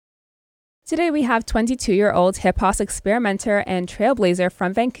Today we have 22-year-old hip-hop experimenter and trailblazer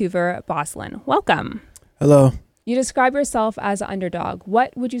from Vancouver, Boslen. Welcome. Hello. You describe yourself as an underdog.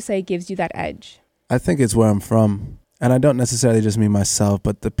 What would you say gives you that edge? I think it's where I'm from. And I don't necessarily just mean myself,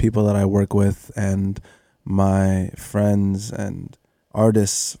 but the people that I work with and my friends and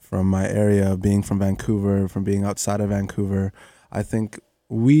artists from my area, being from Vancouver, from being outside of Vancouver. I think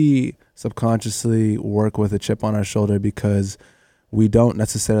we subconsciously work with a chip on our shoulder because we don't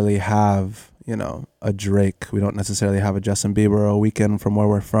necessarily have, a Drake. We don't necessarily have a Justin Bieber or a Weeknd from where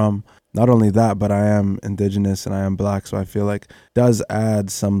we're from. Not only that, but I am Indigenous and I am Black, so I feel like it does add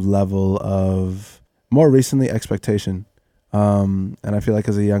some level of, more recently, expectation. And I feel like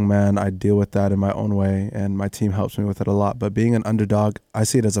as a young man, I deal with that in my own way, and my team helps me with it a lot. But being an underdog, I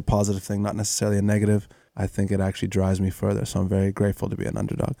see it as a positive thing, not necessarily a negative. I think it actually drives me further, so I'm very grateful to be an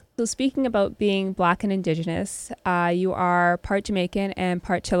underdog. So speaking about being Black and Indigenous, you are part Jamaican and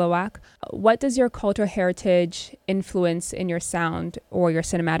part Chilliwack. What does your cultural heritage influence in your sound or your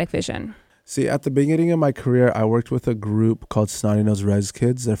cinematic vision? See, at the beginning of my career, I worked with a group called Snotty Nose Rez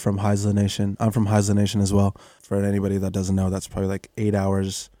Kids. They're from Haisla Nation. I'm from Haisla Nation as well. For anybody that doesn't know, that's probably like 8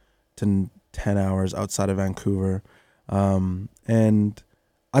 hours to 10 hours outside of Vancouver. And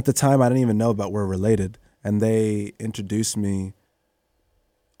at the time, I didn't even know about we're related. And they introduced me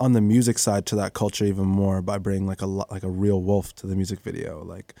on the music side to that culture even more by bringing like a real wolf to the music video,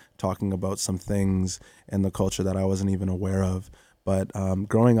 like talking about some things in the culture that I wasn't even aware of. But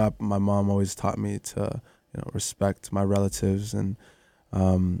growing up, my mom always taught me to, respect my relatives and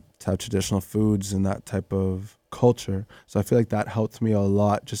to have traditional foods and that type of culture. So I feel like that helped me a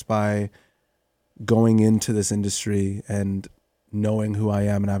lot just by going into this industry and knowing who I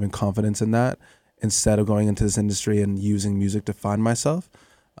am and having confidence in that, instead of going into this industry and using music to find myself.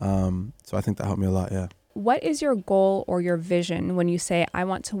 So I think that helped me a lot, yeah. What is your goal or your vision when you say, I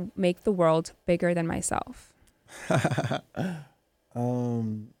want to make the world bigger than myself? I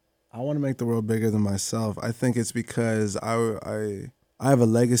want to make the world bigger than myself. I think it's because I have a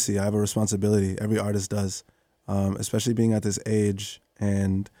legacy. I have a responsibility. Every artist does, especially being at this age.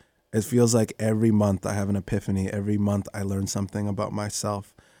 And it feels like every month I have an epiphany. Every month I learn something about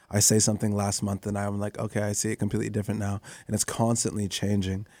myself. I say something last month and I'm like, okay, I see it completely different now. And it's constantly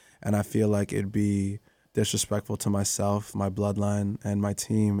changing. And I feel like it'd be disrespectful to myself, my bloodline, and my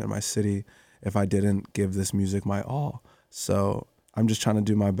team and my city if I didn't give this music my all. So I'm just trying to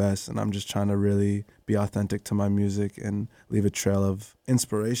do my best, and I'm just trying to really be authentic to my music and leave a trail of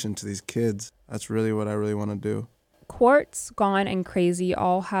inspiration to these kids. That's really what I really want to do. Quartz, Gone, and Crazy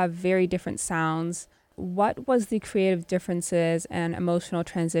all have very different sounds. What was the creative differences and emotional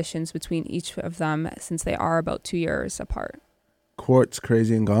transitions between each of them, since they are about 2 years apart? Quartz,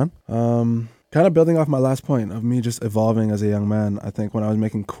 Crazy, and Gone. Kind of building off my last point of me just evolving as a young man. I think when I was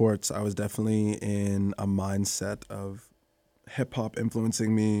making Quartz, I was definitely in a mindset of hip-hop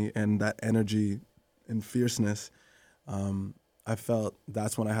influencing me and that energy and fierceness. I felt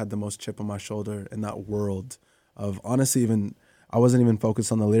that's when I had the most chip on my shoulder in that world of, honestly, I wasn't even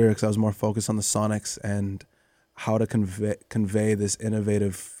focused on the lyrics. I was more focused on the sonics and how to convey this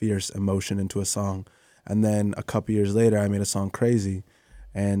innovative, fierce emotion into a song. And then a couple years later, I made a song, Crazy.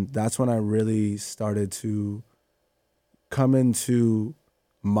 And that's when I really started to come into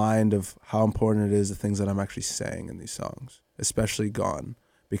mind of how important it is, the things that I'm actually saying in these songs, especially Gone,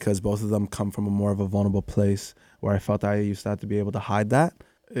 because both of them come from a more of a vulnerable place where I felt I used to have to be able to hide that.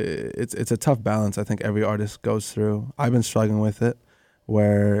 It's a tough balance I think every artist goes through. I've been struggling with it,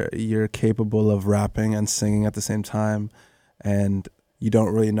 where you're capable of rapping and singing at the same time, and you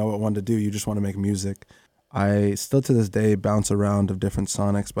don't really know what one to do. You just want to make music. I still to this day bounce around of different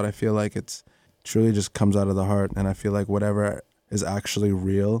sonics, but I feel like it's truly just comes out of the heart, and I feel like whatever is actually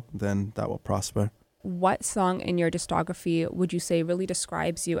real, then that will prosper. What song in your discography would you say really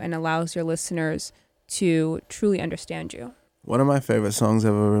describes you and allows your listeners to truly understand you? One of my favorite songs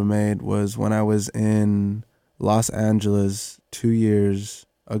I've ever made was when I was in Los Angeles 2 years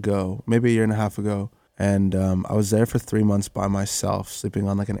ago, maybe a year and a half ago. And I was there for 3 months by myself, sleeping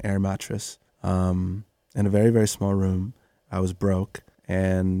on like an air mattress in a very, very small room. I was broke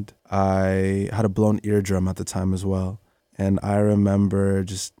and I had a blown eardrum at the time as well. And I remember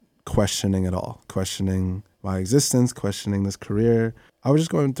just questioning it all, questioning my existence, questioning this career. I was just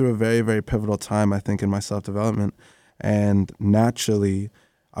going through a very, very pivotal time, I think, in my self-development. And naturally,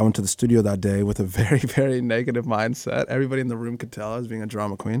 I went to the studio that day with a very, very negative mindset. Everybody in the room could tell I was being a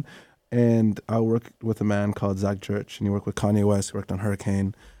drama queen. And I worked with a man called Zach Church, and he worked with Kanye West, he worked on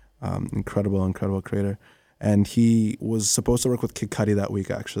Hurricane, incredible creator. And he was supposed to work with Kid Cudi that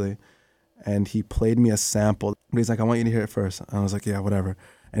week, actually. And he played me a sample. But he's like, I want you to hear it first. And I was like, yeah, whatever.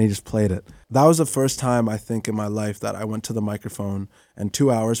 and he just played it. That was the first time I think in my life that I went to the microphone and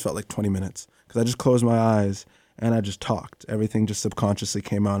 2 hours felt like 20 minutes because I just closed my eyes and I just talked. Everything just subconsciously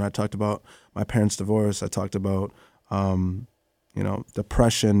came out. And I talked about my parents' divorce. I talked about,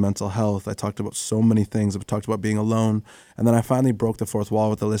 depression, mental health. I talked about so many things. I talked about being alone. And then I finally broke the fourth wall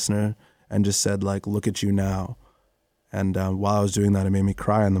with the listener and just said, like, look at you now. And while I was doing that, it made me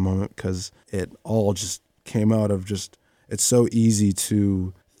cry in the moment because it all just came out of just, it's so easy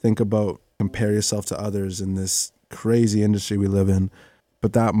to think about, compare yourself to others in this crazy industry we live in.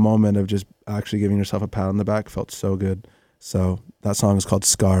 But that moment of just actually giving yourself a pat on the back felt so good. So that song is called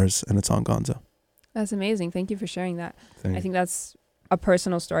Scars, and it's on Gonzo. That's amazing. Thank you for sharing that. I think that's a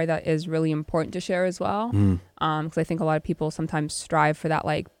personal story that is really important to share as well. Because I think a lot of people sometimes strive for that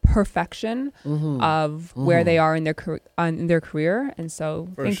like perfection of where they are in their career. And so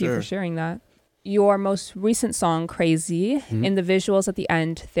thank you for sharing that. Your most recent song, Crazy, in the visuals at the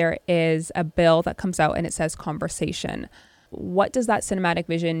end, there is a bill that comes out and it says conversation. What does that cinematic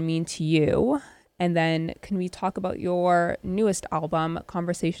vision mean to you? And then can we talk about your newest album,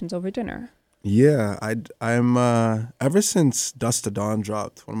 Conversations Over Dinner? Yeah, I'm ever since Dust to Dawn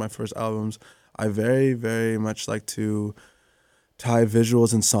dropped, one of my first albums, I very, very much like to tie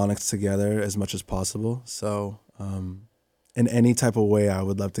visuals and sonics together as much as possible. So in any type of way, I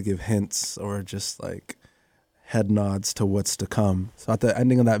would love to give hints or just like head nods to what's to come. So at the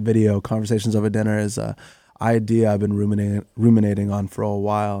ending of that video, Conversations Over Dinner is an idea I've been ruminating on for a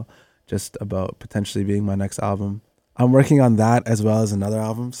while, just about potentially being my next album. I'm working on that as well as another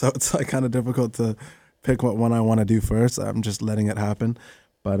album, so it's like kind of difficult to pick what one I want to do first. I'm just letting it happen.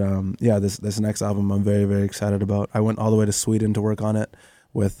 But this next album I'm very, very excited about. I went all the way to Sweden to work on it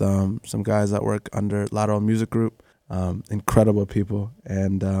with some guys that work under Lateral Music Group, incredible people,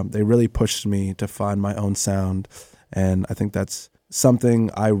 and they really pushed me to find my own sound. And I think that's something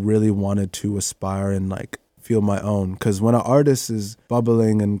I really wanted to aspire and like feel my own, because when an artist is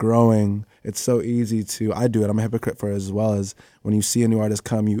bubbling and growing, it's so easy to, I do it, I'm a hypocrite for it as well, as when you see a new artist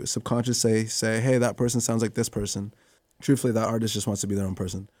come, you subconsciously say, hey, that person sounds like this person. Truthfully, that artist just wants to be their own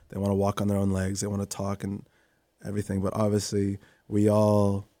person. They want to walk on their own legs, they want to talk and everything, but obviously we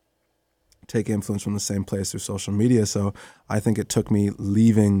all take influence from the same place through social media. So I think it took me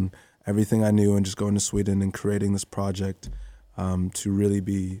leaving everything I knew and just going to Sweden and creating this project to really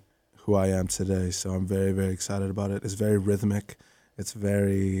be who I am today. So I'm very, very excited about it. It's very rhythmic. It's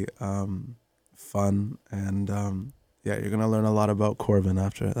very fun. And you're going to learn a lot about Corbin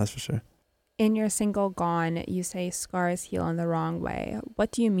after it, that's for sure. In your single Gone, you say scars heal in the wrong way.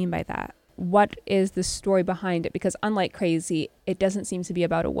 What do you mean by that? What is the story behind it? Because unlike Crazy, it doesn't seem to be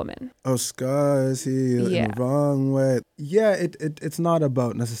about a woman. Oh, scars heal in the wrong way. Yeah, it's not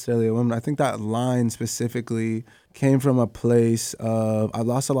about necessarily a woman. I think that line specifically came from a place of, I've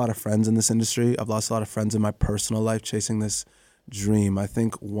lost a lot of friends in this industry. I've lost a lot of friends in my personal life chasing this dream. I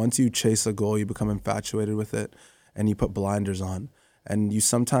think once you chase a goal, you become infatuated with it and you put blinders on. And you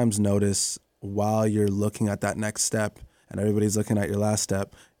sometimes notice while you're looking at that next step and everybody's looking at your last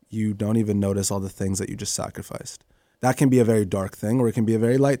step, you don't even notice all the things that you just sacrificed. That can be a very dark thing or it can be a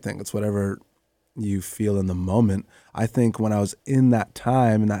very light thing. It's whatever you feel in the moment. I think when I was in that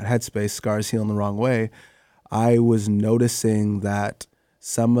time, in that headspace, scars heal in the wrong way, I was noticing that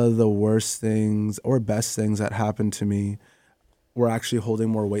some of the worst things or best things that happened to me were actually holding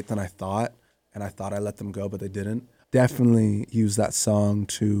more weight than I thought. And I thought I let them go, but they didn't. Definitely use that song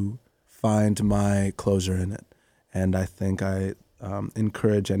to find my closure in it. And I think I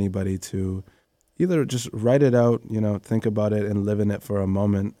encourage anybody to either just write it out, think about it and live in it for a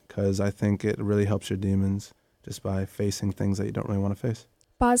moment, because I think it really helps your demons just by facing things that you don't really want to face.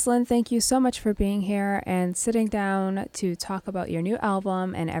 Boslen, thank you so much for being here and sitting down to talk about your new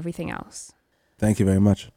album and everything else. Thank you very much.